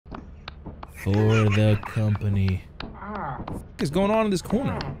For the company. What is going on in this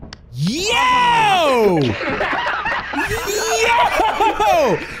corner? Yo! Yo!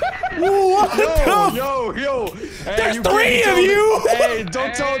 What the? Yo! Hey, there's 3 of you! Hey,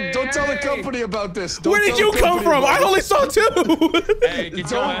 don't tell the company about this. Where did you come from? I only saw 2. Hey,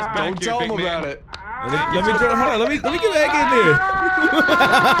 don't tell them about it. Let me get back in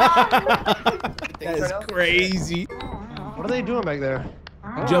there. That's crazy. What are they doing back there?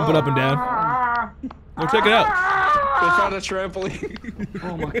 Jumping up and down. Go check it out. They found a trampoline.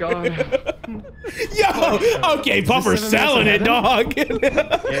 Oh my god. Yo! Okay, Puffer's selling it, dog.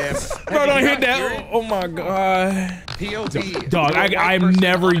 Yeah. Bro, don't hit that. Oh my god. POV. Dog, I'm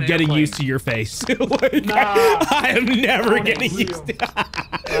never getting used to your face. Like, I am never getting used to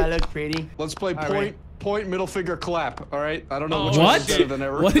I look pretty. Let's play point, middle finger, clap. All right. I don't know which what? one's better than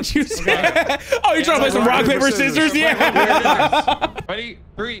ever. What did you say? Oh, you're trying to play some rock, paper, scissors? Yeah. Ready?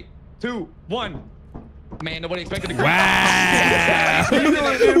 3, 2, 1. Man, nobody expected to. Wow.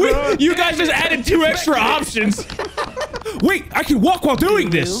 You guys just added 2 extra options. Wait, I can walk while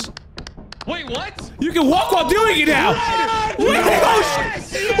doing this. Wait, what? You can walk while doing it now. Wait,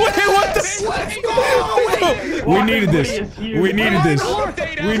 what the? We needed this. We needed this.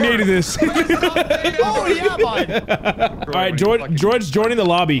 We needed this. Oh yeah, bud. All right, George's joining the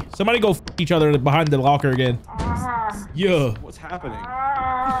lobby. Somebody go f each other behind the locker again. Yeah. What's happening?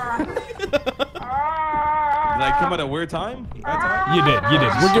 Did I come at a weird time? You did.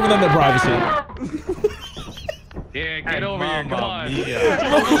 We're giving them their privacy. Yeah, get over here. Come on.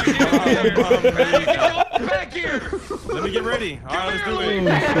 Back here. Let me get ready. All right, let's do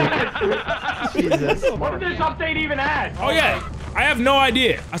it. Jesus. What did this update even add? Oh yeah, I have no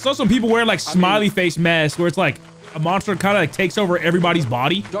idea. I saw some people wearing like smiley face masks where it's like a monster kind of like takes over everybody's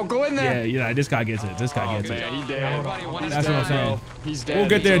body. Don't go in there. Yeah, this guy gets it. This guy gets it. Yeah, he dead. That's what I'm saying. He's dead. We'll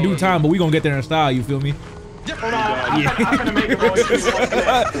get there in due time, but we gonna get there in style. You feel me? Hold on. I'm gonna make a roll.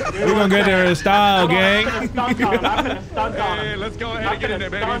 We're gonna get there in style, gang. I'm gonna stunt on him. Hey, let's go ahead and get in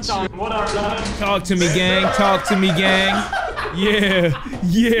there, baby. What up, son? Talk to me, gang. Talk to me, gang. Yeah.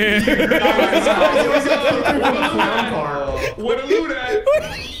 What a loot at?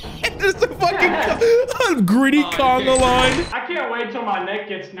 Just a fucking gritty conga line. I can't wait till my neck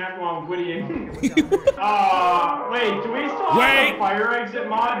gets snapped while I'm wittying. Wait, do we still have a fire exit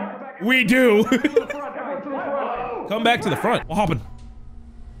mod? We do. Come back to the front. What happened?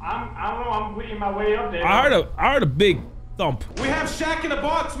 I don't know. I'm wittying my way up there. I heard a big thump. We have Shaq in the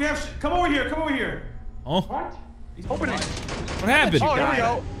box. We have. Come over here. Come over here. Oh. What? He's opening. What happened? Oh, here we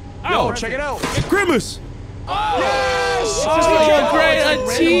go. Oh, Yo, check it out. It's Grimace. Yes! Oh, great, a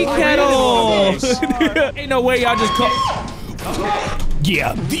tea kettle. Ain't no way y'all just call.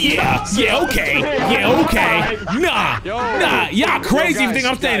 Yeah, okay. Nah, y'all crazy if you think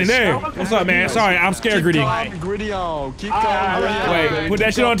I'm standing there. What's up, man? Sorry, I'm scared, Gritty. Gritty on. Keep calm. Wait, put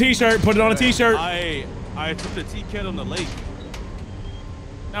that shit on a t-shirt. Put it on a t-shirt. I took the tea kettle in the lake.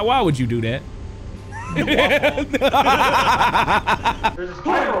 Now, why would you do that? There's a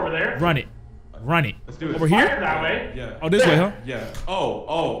spider over there. Run it. Let's do it. Over here? That way. Yeah. Oh, this way, huh? Yeah.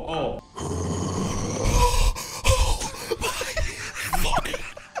 Oh.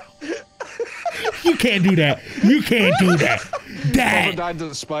 You can't do that. You can't do that. Never died to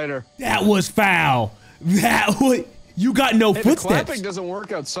the spider. That was foul. You got no footsteps. The clapping doesn't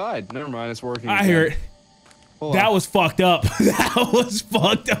work outside. Never mind, it's working. I hear it. That was fucked up. That was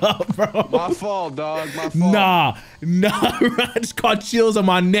fucked up, bro. My fault, dog. My fault. Nah. I just caught chills on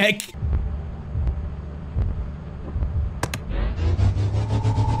my neck.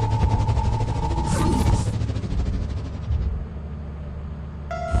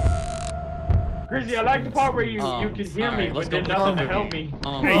 Grizzy, I like the part where you can hear me, but then nothing to help me.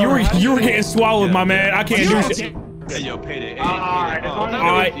 Hey, you were getting swallowed, my man. I can't do shit. Yeah, yo, pay it.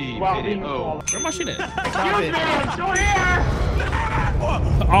 Alright. Where my shit at? Excuse me, I'm still here!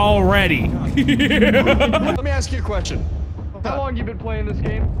 Already. Let me ask you a question. How long you been playing this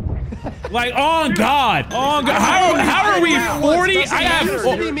game? Like, on God. How are we 40? I have.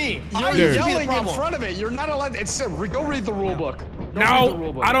 Me. You're yelling in front of it. You're not allowed. It's go read the rule book.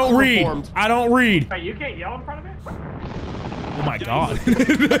 No, I don't read. I don't read. Wait, you can't yell in front of it? Oh my God.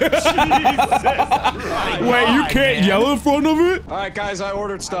 Wait, you can't yell in front of it? All right, guys, I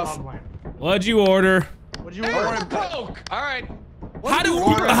ordered stuff. What'd you order? What'd you order? Broke. All right. How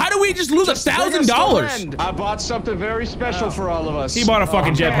do we just lose $1,000? I bought something very special for all of us. He bought a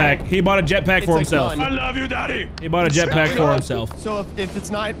fucking jetpack. He bought a jetpack for himself. I love you, Daddy. He bought a jetpack for himself. So if it's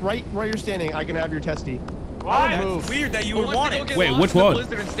not right where you're standing, I can have your testy. What? It's weird that you would want it. Wait, which one?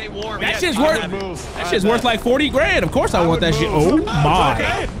 That shit's worth. That shit's worth like 40 grand. Of course I want that shit. Oh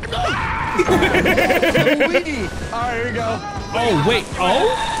my. Alright, here we go. Oh, wait.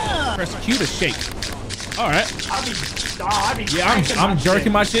 Oh? Press Q to shake. All right. Yeah, I'm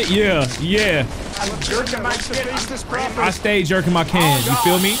jerking my shit. Yeah, yeah. I'm jerking my shit. I stay jerking my can. You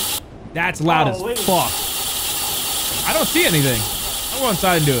feel me? That's loud as fuck. I don't see anything. I'll go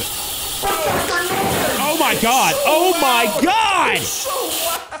inside and do it. Oh my god. Oh my god.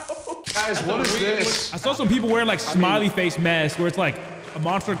 Guys, what is this? I saw some people wearing like smiley face masks where it's like a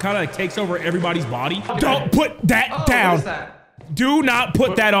monster kind of like takes over everybody's body. Don't put that down. Do not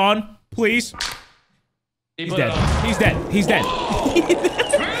put that on, please. He's dead. He's dead. He's dead.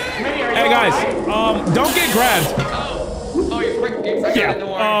 Hey guys, don't get grabbed. Oh, you're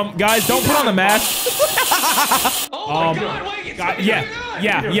Yeah. Guys, don't put on the mask. Oh my God! Wait,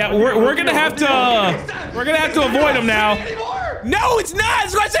 Yeah. We're gonna have to avoid him now. No, it's not.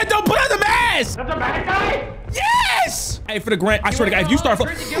 That's what I said. Don't put on the mask. That's a bad guy. Yes. Hey, for the grant, I swear to God, if you start,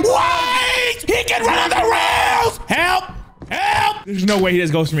 wait, he can run on the rails. Help! Help! There's no way he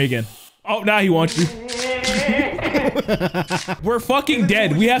does ghost me again. Oh, now he wants you. We're fucking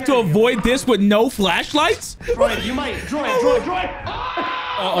dead. We have to avoid this with no flashlights? Droid, you might. Droid.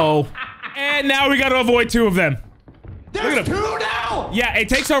 Uh-oh. And now we gotta avoid 2 of them. There's 2 now! Yeah, it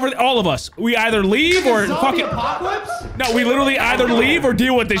takes over all of us. We either leave or fucking... apocalypse? No, we literally either leave or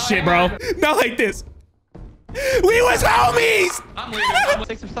deal with this shit, bro. Not like this. We was homies! I'm leaving. Let's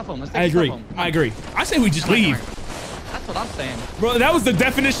take some stuff home. Let's take I some agree. stuff home. I agree. I say we just leave. That's what I'm saying. Bro, that was the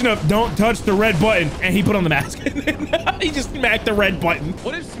definition of don't touch the red button, and he put on the mask. He just smacked the red button.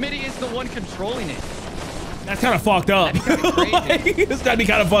 What if Smitty is the one controlling it? That's kind of fucked up. Like, it's gotta be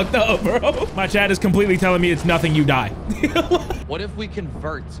kind of fucked up, bro. My chat is completely telling me it's nothing, you die. What if we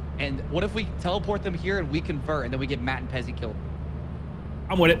convert? And what if we teleport them here and we convert and then we get Matt and Pezzy killed?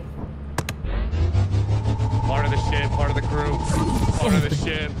 I'm with it. Part of the shit, part of the crew. Part of the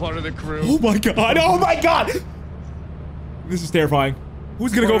shit, part of the crew. Oh my god. Oh my god. This is terrifying.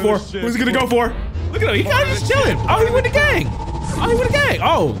 Who's gonna go for? Who's he gonna go for? Look at him. He kind of just chilling. Oh, he with the gang. Oh, he with the gang.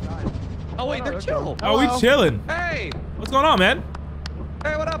 Oh. Oh wait, they're chill. Oh, we chilling. Hey. What's going on, man?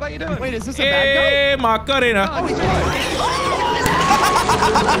 Hey, what up? How you doing? Wait, is this a bad guy? Hey, Macarena. Oh,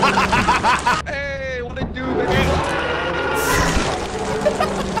 hey, what it do, baby?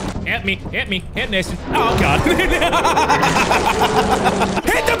 Hit me, Nathan. Oh, God. Hit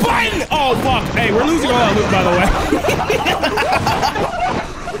the button! Oh, fuck. Hey, we're losing all our loot, by the way.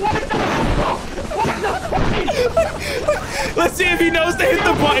 Let's see if he knows to hit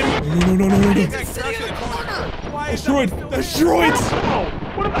the button. No. That's droids. That's droids.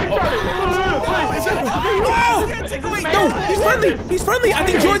 No, he's friendly. He's friendly. I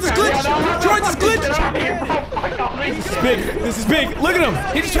think droids is glitched. Droids is glitched. This is big. Look at him.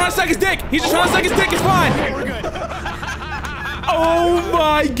 He's just trying to suck his dick. It's fine. Oh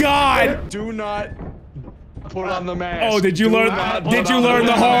my god. Do not put on the mask. Oh, did you learn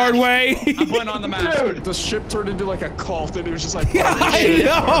the hard way? I'm putting on the mask. Dude, the ship turned into like a cult and it was just like... Yeah, I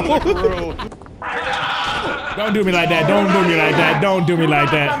know. Don't do me like that. Don't do me like that. Don't do me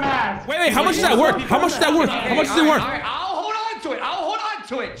like that. Wait, how much does that work? How much does that work? How much does it work? I'll hold on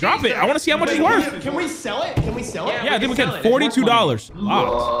to it. Drop it. I want to see how much it's worth. Can we sell it? Yeah, I think we can. $42.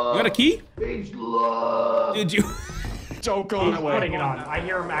 Wow. You got a key? Did you? Don't go that way. Putting it on. I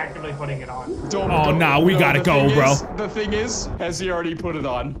hear him actively putting it on. Don't. Oh, nah, we gotta go, bro. The thing is, has he already put it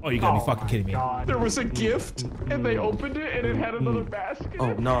on? Oh, you gotta be fucking kidding me. God. There was a gift, and they opened it, and it had another basket.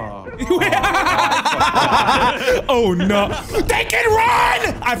 Oh no. Oh no. They can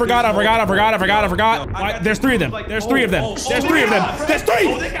run! I forgot. Why, there's 3 of them. There's 3 of them. There's 3 of them. There's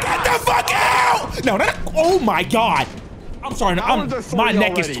 3! Get the fuck out! No, oh my god. I'm sorry. My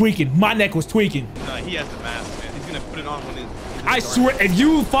neck is tweaking. My neck was tweaking. No, he has the mask, man. He's gonna put it on when I swear, if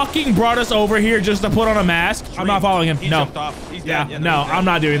you fucking brought us over here just to put on a mask, I'm not following him. He No. jumped off. He's Yeah, dead. no, I'm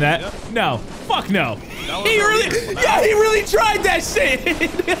not doing that. Yep. No. Fuck no. He really tried that shit.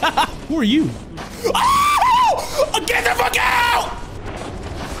 Who are you? Oh! Get the fuck out!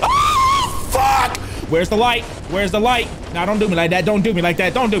 Oh, fuck! Where's the light? Where's the light? Nah, don't do me like that. Don't do me like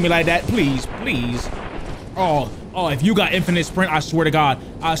that. Don't do me like that. Please, please. Oh, if you got infinite sprint, I swear to God.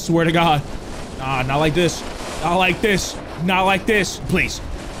 I swear to God. Nah, not like this. Not like this. Not like this. Please.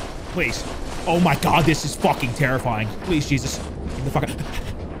 Please. Oh my god, this is fucking terrifying. Please, Jesus. Get the fuck out.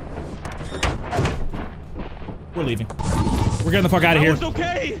 We're leaving. We're getting the fuck out of here. It's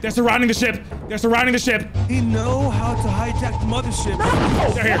okay. They're surrounding the ship. They're surrounding the ship. They know how to hijack the mothership.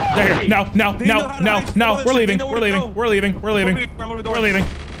 They're here. They're here. No. We're leaving. We're leaving. We're leaving. We're leaving. We're leaving.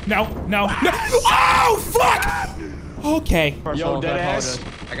 No. Oh, fuck! Okay. Yo, deadass.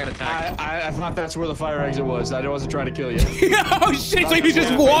 I got attacked. I thought that's where the fire exit was. I wasn't trying to kill you. Oh shit, so you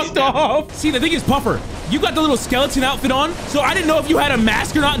just walked off. See, the thing is, Puffer, you got the little skeleton outfit on, so I didn't know if you had a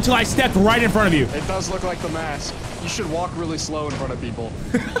mask or not until I stepped right in front of you. It does look like the mask. You should walk really slow in front of people.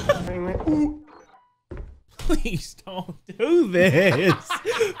 Please don't do this.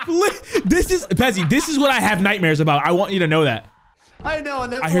 This is, Pezzy, this is what I have nightmares about. I want you to know that. I know,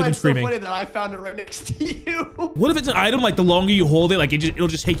 and that's I hear why them it's screaming. so funny that I found it right next to you. What if it's an item, like the longer you hold it, like it'll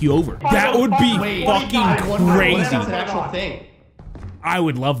just take you over? That would be fucking crazy. What if it's an actual thing? I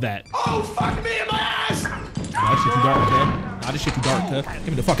would love that. Oh, fuck me in my ass! Nah, this shit too dark, okay? Nah, this shit too dark, cuz. Get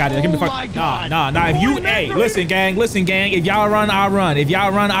me the fuck out of here. Get me the fuck. Nah. If you, hey, listen, gang. If y'all run, I run. If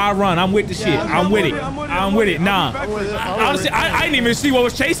y'all run, I run. I'm with the shit. I'm with it. I'm with it. Nah. Honestly, I didn't even see what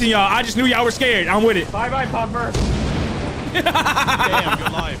was chasing y'all. I just knew y'all were scared. I'm with it. Bye-bye, Puffer. Damn,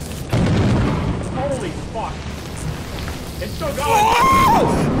 good life. Holy fuck. It's still going.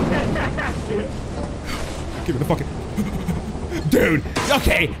 Give me the fucking. Dude,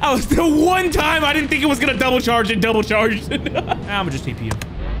 okay. That was the one time I didn't think it was gonna double charge and double charge. I'm gonna just TP him.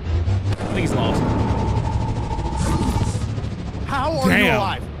 I think he's lost. How are you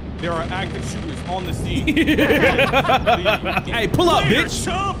alive? There are active shooters on the scene. Hey, pull up, bitch.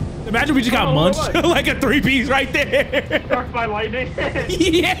 Imagine we just got munched like a 3-piece right there. Struck by lightning.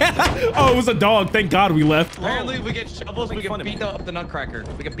 Yeah. Oh, it was a dog. Thank God we left. Apparently, we get shovels. We can beat up the Nutcracker.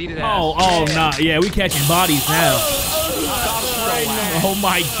 We can beat it. Oh, nah. Yeah, we catching bodies now. Oh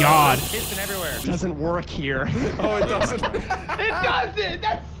my God. Kissing everywhere. It doesn't work here. Oh, it doesn't. It doesn't.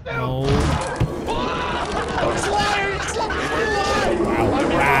 That's stupid. Oh.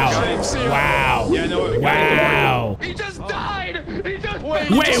 Wow. Yeah, no, Wow. He just died. He just. Wait,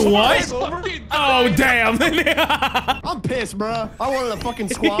 what? Oh, damn. I'm pissed, bro. I wanted a fucking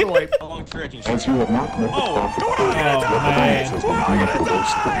squad wipe. long stretching. As you have not met the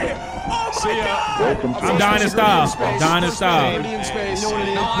See ya. I'm dying in style. Dying in style. In space. No,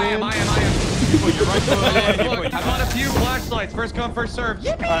 I am. I bought a few flashlights. First come, first served.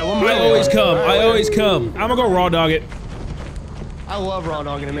 I always come. I'm gonna go raw dog it. I love raw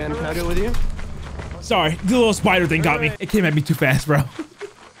dogging it, man. Can I do it with you? Sorry, the little spider thing got me. It came at me too fast, bro.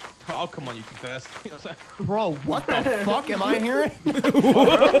 Oh, come on, you too fast. Bro, what the fuck am I hearing? Damn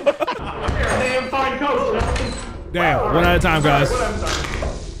fine coach. Damn, one at a time, guys.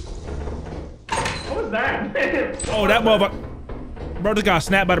 What was that? Oh, that motherfucker. Bro just got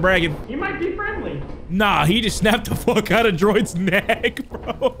snapped by the dragon. He might be friendly. Nah, he just snapped the fuck out of Droid's neck,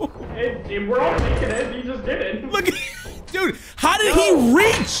 bro. We're all thinking it. He just did it. Look at, dude, how did he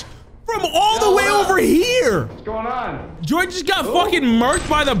reach from all the way over here? What's going on? Droid just got fucking murked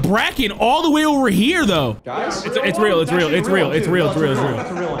by the bracken all the way over here, though. Guys, It's real.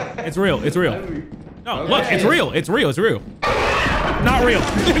 No, look, it's real. Not real.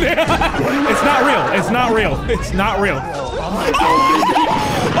 It's not real.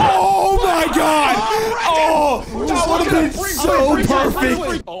 Oh my God! Oh, that would have been so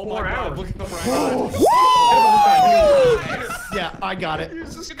perfect. Oh my God, look at the Yeah, I got it.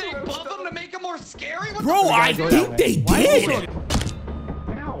 Did they buff them to make them more scary? What Bro, I think they did.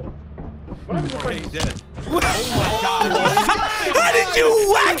 He's dead. How did you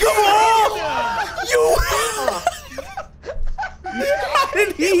whack him off? How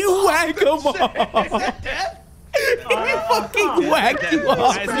did he whack him off? He fucking whacked you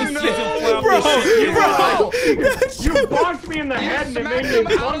off. Bro. You bonked me in the head and it made me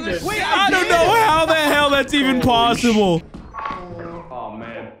unconscious. I don't know how the hell that's even possible. Oh,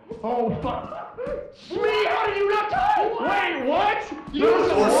 man. Oh, fuck. Me, how did you not die? Wait, what? You were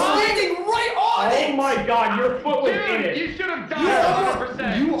standing right on Oh my God, your foot was in it. You should have died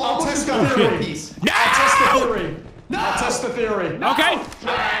 100%. You almost got a piece. I'll test the theory. Okay.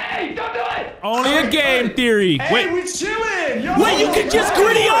 Hey, don't do it! Only a game theory. Hey, Wait, we chilling. Yo, wait, you can just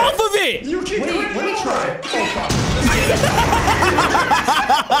gritty off of it. You can Wait, let me try it.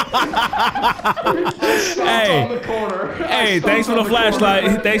 Hey, on the corner. hey, thanks for the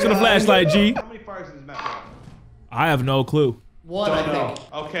flashlight. Thanks for the flashlight, G. How many fires is this map? I have no clue. One, I think.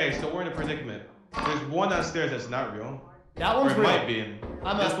 Okay, so we're in a predicament. There's one downstairs that's not real. That Or one's it real. might be.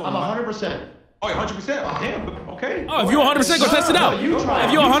 I'm This one might- 100%. Oh, 100%? Oh, damn. Okay. Oh, if you're 100%, go test it out. If you're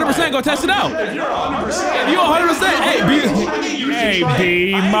 100%, go test it out. If you're 100%. If you're 100%, hey,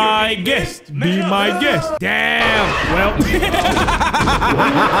 be my guest. Be my guest. Damn. Well.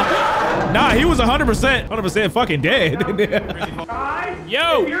 Nah, he was 100%. 100% fucking dead. Guys,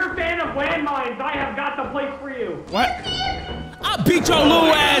 Yo. if you're a fan of landmines, I have got the place for you. What? I'll beat your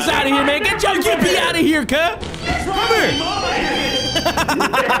little ass out of here, man. Get your yippee out of here, cuz. Come here.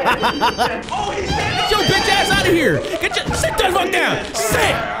 Oh, he's Get your your bitch ass out of here. Sit that fuck down.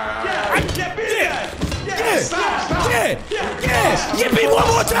 Sit. Yeah. Give me one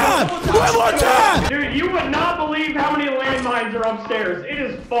more time. One more time. Dude, you would not believe how many landmines are upstairs. It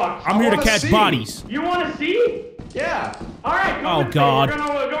is fucked. I'm here to catch bodies. You want to see? Yeah. All right. Oh God. We're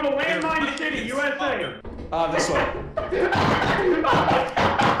gonna go to Landmine City, USA. This way.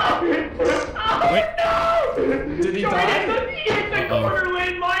 Wait. Did he die? He hit the corner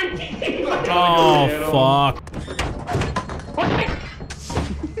landmine. Oh fuck.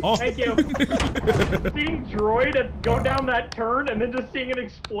 Oh. Thank you. Seeing droid go down that turn and then just seeing an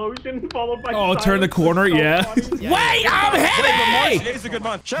explosion followed by turn the corner, yeah. Wait, I'm heavy! Today's a good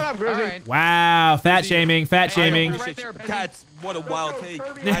month. Shut up, Grizzy. Right. Wow, fat shaming, fat shaming. Right there, Cats, what a wild take.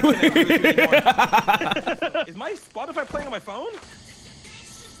 Is my Spotify playing on my phone?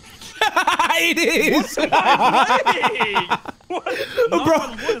 It is!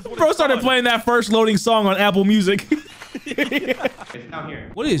 Bro started playing that first loading song on Apple Music. It's down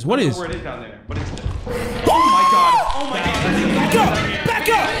here. What is? I don't know where it is down there, but it's there. Oh my god! Oh my god! Back up! Back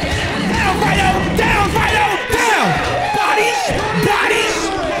up! Down, Fido! Down, Fido! Down! Bodies!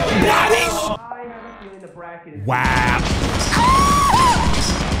 Bodies! Wow!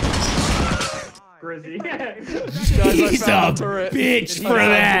 Grizzy. He's a bitch for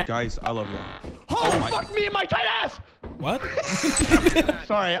that. Guys, I love you. Oh, fuck me in my tight ass! What?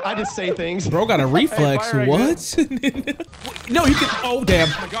 Sorry, I just say things. Bro got a reflex. Hey, what? No, you can. Oh damn!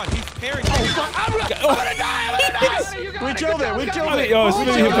 Oh my god, he's pairing. I'm gonna die! We killed it. We killed it. Yo, it's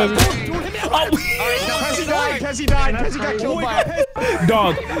really him. Pezzy died. Pezzy got killed by a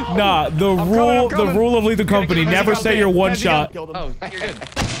Dog, nah. The rule of Lethal Company: never say you're one shot. Oh, you're good.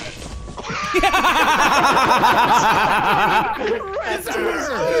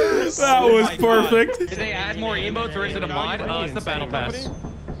 That was perfect. Did they add more emotes or is it a mod? It's the battle pass.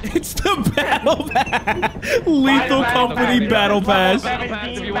 It's the battle pass. Lethal Company battle pass. Battle pass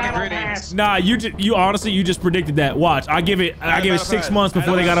if you want a gritty. Nah, you honestly just predicted that. Watch, I give it 6 months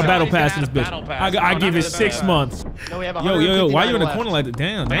before they got a battle pass in this bitch. I give it 6 months. Yo, why you in the corner like that?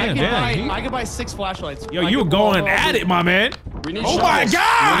 Damn. I could buy 6 flashlights. Yo, you were going at it, my man. Oh my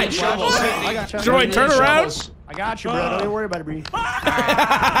god! Droid, turn around. I got you, bro. Don't even worry about it, Bree.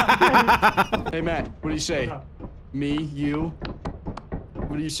 Hey, Matt. What do you say? Me, you.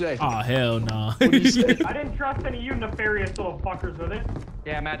 What do you say? Oh hell no. I didn't trust any of you nefarious little fuckers with it.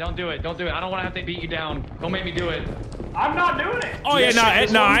 Yeah, Matt, don't do it. Don't do it. I don't want to have to beat you down. Don't make me do it. I'm not doing it. Oh yeah, I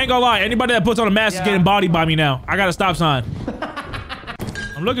ain't gonna lie. Anybody that puts on a mask is getting bodied by me now. I got a stop sign.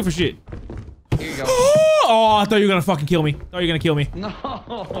 I'm looking for shit. Here you go. Oh, I thought you were gonna fucking kill me. Thought you were gonna kill me.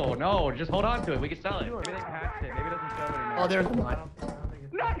 No, just hold on to it. We can sell it. Maybe they hacked it. Maybe it doesn't show it anymore. Oh, there's the mine.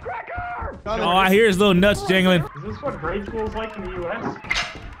 Nutcracker! Oh, I hear his little nuts jangling. Is this what grade school is like in the U.S.?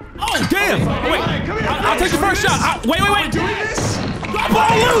 Oh, damn! Wait, I'll take the first shot. Wait. Drop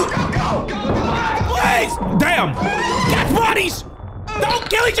all loot! Please! Damn! Got bodies! Don't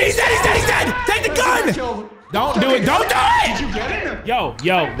kill each other! He's dead! Take the gun! Don't do it! Don't do it! Did you get it? Yo,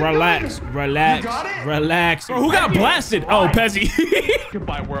 relax. Bro, who got blasted? Oh, Pezzy.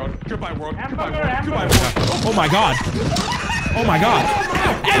 Goodbye, world. Oh my god.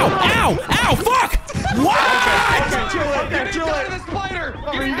 Ow, fuck! What? Kill it. The spider!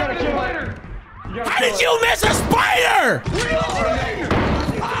 You gotta kill it. How did you miss a spider?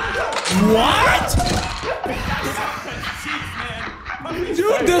 What?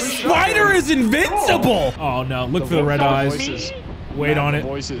 Dude, the spider is invincible. Oh no, look for the red eyes. Wait on it.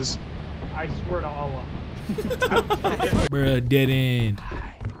 Voices. I swear to Allah. Bruh, dead end.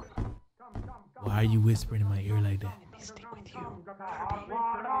 Why are you whispering in my ear like that? Let me stick with you.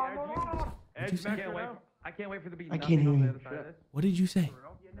 I can't wait for the beat. I can't hear you. What did you say?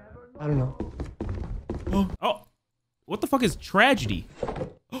 I don't know. Oh, what the fuck is tragedy?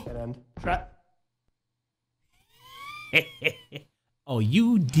 Dead end. Oh,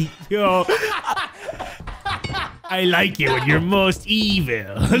 you yo. I like you when you're most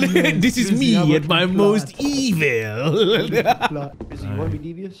evil. This is me at my most evil. You want to be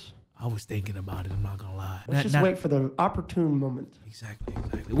devious? I was thinking about it, I'm not gonna lie. Let's just wait for the opportune moment. Exactly.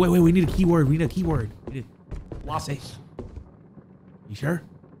 Wait, we need a keyword. Waffles. You sure?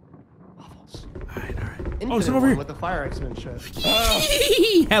 Waffles. All right. Oh, it's over here. With the fire X-Men shit.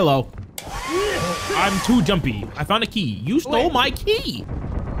 Hello. I'm too jumpy. I found a key. You stole my key.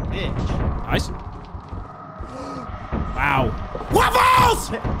 Bitch. Nice. Wow.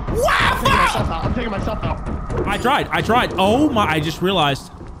 Waffles! Waffles! I'm taking myself out. I tried. Oh my, I just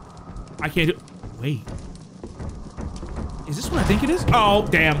realized. I can't do. Wait. Is this what I think it is? Oh,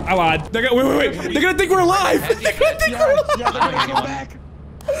 damn. I lied. Wait. They're gonna think we're alive. They're gonna think we're alive. Yeah, they're gonna come back.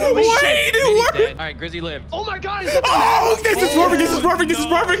 Wait, it worked. All right, Grizzy lived. Oh my god! Oh, this is perfect. This is perfect. This is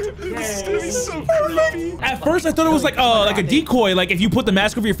perfect. This is so perfect. At first, I thought it was like a decoy. Like if you put the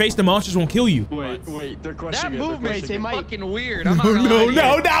mask over your face, the monsters won't kill you. Wait, they're questioning That it. movement is Might. fucking weird. I'm not gonna lie to you.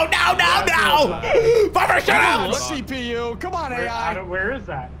 No. Puffer, shut up. CPU. Come on, AI. Where is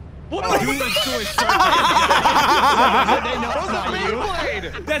that? What are you doing?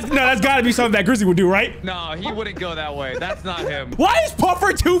 That's gotta be something that Grizzy would do, right? No, he wouldn't go that way. That's not him. Why is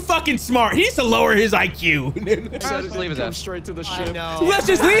Puffer too fucking smart? He needs to lower his IQ. Just leave his ass. Straight to the ship. Let's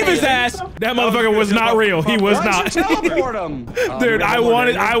just leave his ass. That motherfucker was not real. He was not. Teleport him. Dude, I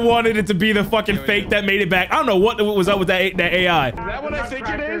wanted it to be the fucking fake that made it back. I don't know what was up with that AI. Is that what I think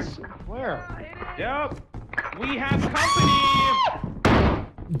it is? Where? Yep. We have company.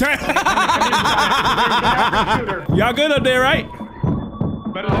 Y'all good up there, right?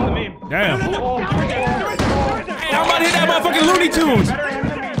 Better than me. Damn. Hey, I'm about to hit that motherfucking Looney Tunes.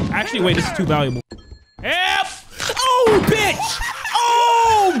 Actually, wait, this is too valuable. Yep. Oh, bitch.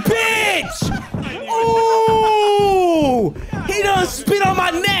 Oh, bitch. Oh. He done spit on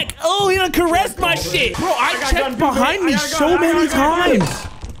my neck. Oh, he done caressed my shit. Bro, I checked behind me so many times.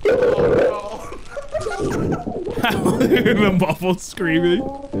 The muffled screaming.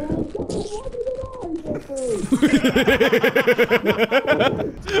 Wait,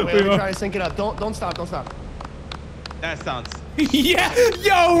 let me try to sync it up. Don't stop. That sounds. Yeah,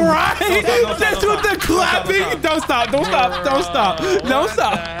 yo, right? That's what the clapping. Don't stop. What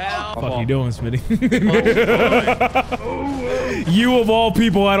the fuck you doing, Smitty? You of all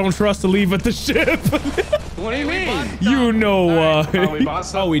people I don't trust to leave with the ship. What do you mean? You know what?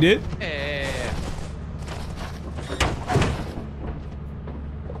 Oh, we did?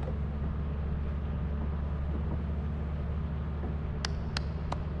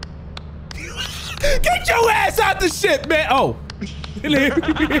 Get your ass out the ship, man! Oh.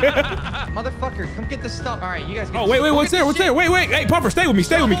 Motherfucker, come get this stuff. All right, you guys. Oh, wait, what's there? Wait. Hey, Puffer, stay with me.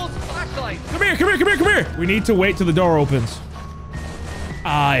 Come here. We need to wait till the door opens.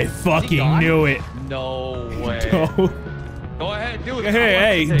 I fucking knew it. No way. No. Go ahead, do it.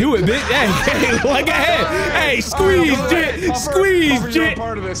 Hey, do it, bitch. Hey, like ahead. Hey, squeeze, Jit. Squeeze, You're Jit. a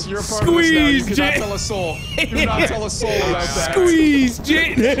part of this. You're a part Squeeze, of this now. You Jit. cannot tell a soul. Do not tell a soul about that. Squeeze,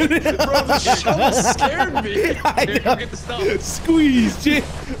 Jit. Bro, the show scared me. Here, go get the stuff. Squeeze, Jit.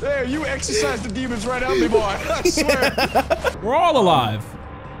 There, you exercised the demons right out of me, boy. I swear. We're all alive.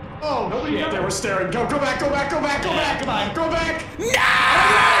 Oh, shit, they were staring. Go back. Come on, go back.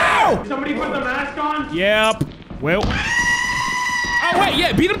 No! Somebody put the mask on? Yep. Well. Oh, wait,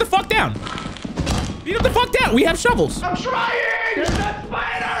 yeah, beat him the fuck down. We have shovels. I'm trying. There's that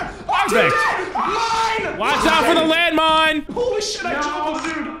spider. Perfect. Mine. Watch out for the landmine. Holy shit, I No, jumped,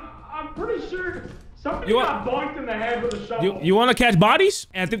 dude. I'm pretty sure somebody You got bonked in the head with a shovel. You want to catch bodies?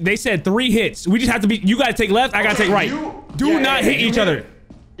 And I think they said 3 hits. We just have to be. You gotta take left. I gotta take right. Do not hit each other.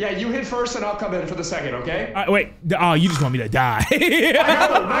 Yeah, you hit first, and I'll come in for the second. Okay? Wait. Oh, you just want me to die. No.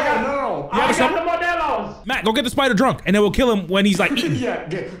 I got the Modelos. Matt, go get the spider drunk, and then we'll kill him when he's like eating. Yeah,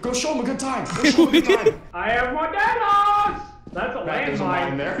 go show him a good time. I have Modelos. That's a There's a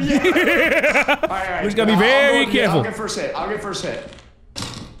mine landmine. there. Yeah. All right. We just gotta be very careful. I'll get first hit.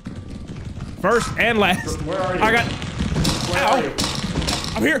 First and last. Where are you? I got. Where are you?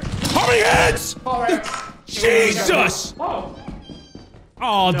 I'm here. How many hits? All right. Jesus! Oh,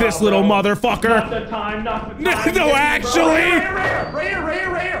 Oh, this little not motherfucker. the time, not the time. No, actually.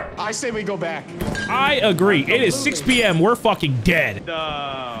 Right here. I say we go back. I agree. It is 6 p.m. We're fucking dead.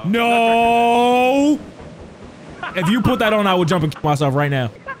 No. No. If you put that on, I would jump and kill myself right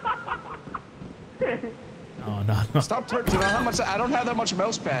now. Oh, no. Stop turning. I don't have that much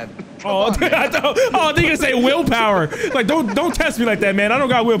mouse pad. I thought you were gonna say willpower. Like, don't test me like that, man. I don't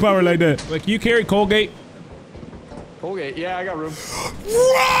got willpower like that. Like, can you carry Colgate? Colgate, yeah, I got room.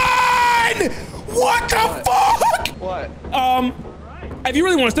 Run! What the fuck? What? If you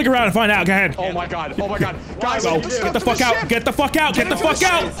really want to stick around and find out, go ahead. Oh my god. Guys, Go. Get the fuck out. Get the fuck out.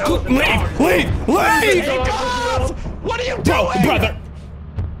 Leave. What are you doing? Brother.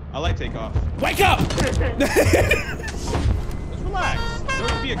 I like takeoff. Wake up. Let's relax.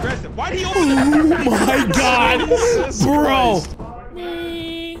 Don't be aggressive. Why do you open the Oh my god. Bro.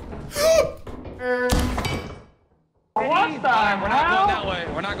 What the hell?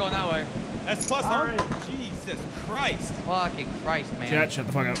 We're not going that way. That's plus, huh? Jesus Christ. Fucking Christ, man. Chat, shut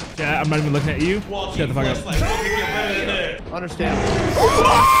the fuck up. Chat, I'm not even looking at you. Shut the fuck up. Like, don't get better than that. Understand.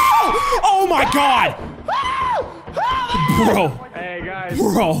 Oh my god. Bro. Hey guys,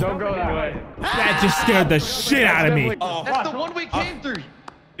 Bro. don't go that way. That just scared the shit out of me. That's the one we came through.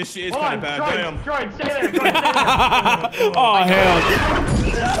 This shit is Hold kind on, of bad. Damn. Droid, stay there. Droid, stay there. Oh, hell.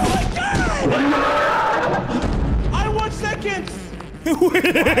 I 1 second.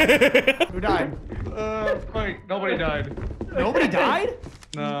 Who died? Wait, nobody died. Nobody died?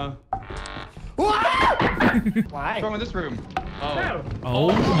 No. Why? What's wrong with this room? Oh.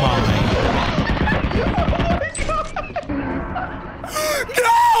 Oh my.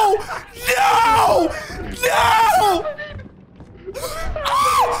 No! No! No!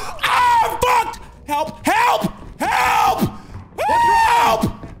 Oh, fuck! Help! Help! Help! Help!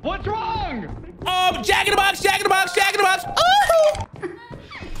 What's wrong? Jack in the box! Jack in the box! Jack in the box! Oh!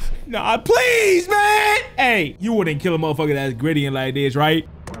 Nah, please, man! Hey, you wouldn't kill a motherfucker that's gritty and like this, right?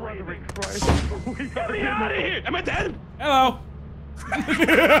 Get me out of here. Am I dead? Hello.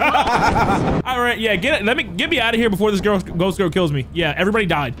 All right, yeah, get me out of here before this ghost girl kills me. Yeah, everybody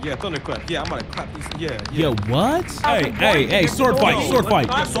died. Yeah, thunderclap. Yeah, I'm gonna clap these. Yeah. Yo, what? Hey, sword fight, sword fight.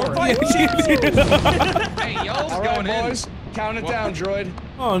 Sword fight? Hey, yo's All going right, in. boys. Count it down, droid.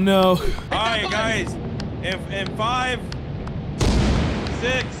 Oh no. Alright, guys. In 5,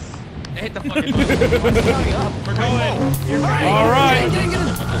 6. Hit the fucking We're going. All right.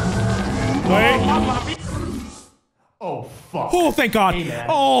 Wait. Oh, fuck. Oh, thank God. Hey, man.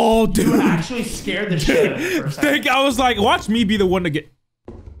 Oh, dude. You actually scared the shit out of me for a second. I was like, watch me be the one to get.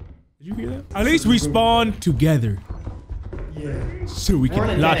 Did you hear that? At least we spawn together. Yeah. So we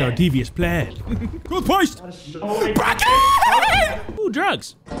can plot our devious plan. Good post. Bracket! Ooh,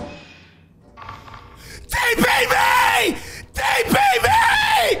 drugs. TPB!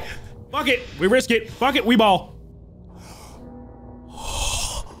 TPB! Fuck it. We risk it. Fuck it. We ball.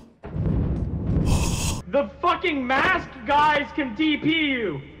 The fucking masked guys can TP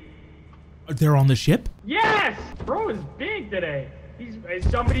you. They're on the ship? Yes! Bro is big today. Has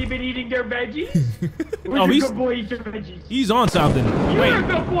somebody been eating their veggies? Oh, Who's a good boy eat your veggies? He's on something. You're a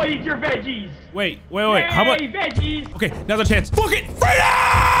good boy eat your veggies. Wait. How about? Hey, veggies. Okay, now's our chance. Fuck it.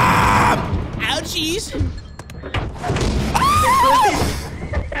 Freedom! Ouchies.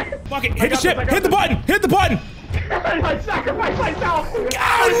 Fuck it. Hit the ship. Hit the button. Hit the button. I sacrifice myself.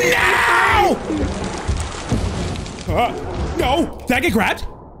 Oh no! No. Did I get grabbed?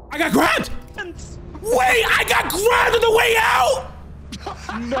 I got grabbed. Wait, I got grabbed on the way out.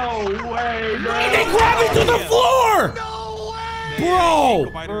 No way, bro. They grabbed me to the floor. No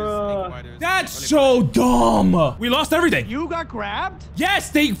way! Bro. That's so dumb. We lost everything. You got grabbed? Yes,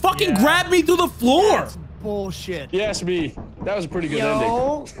 they fucking grabbed me to the floor. Bullshit. Yes, me. That was a pretty good ending.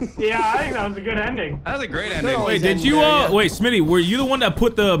 Yeah, I think that was a good ending. That was a great ending. Wait, did you wait, Smitty, were you the one that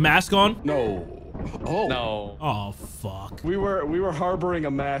put the mask on? No. Oh. No. Oh fuck. We were harboring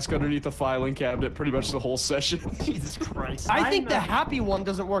a mask underneath the filing cabinet pretty much the whole session. Jesus Christ. I think the happy one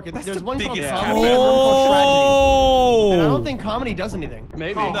doesn't work. There's one called biggest comedy and one called tragedy. And I don't Oh. think comedy does anything.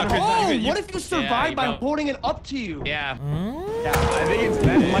 Maybe. Oh, what if you survive by holding it up to you? Yeah. Yeah, I think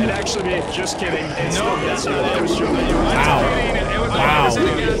that might actually be. Just kidding. It's No, that's that's not it. It was true. Wow. Wow.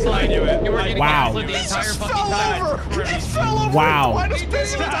 You were getting Wow. gaslit the entire fucking time. It fell over. Wow. Why does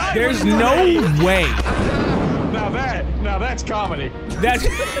this die? There's no way. Now that's comedy.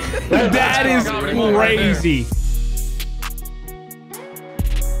 That is crazy.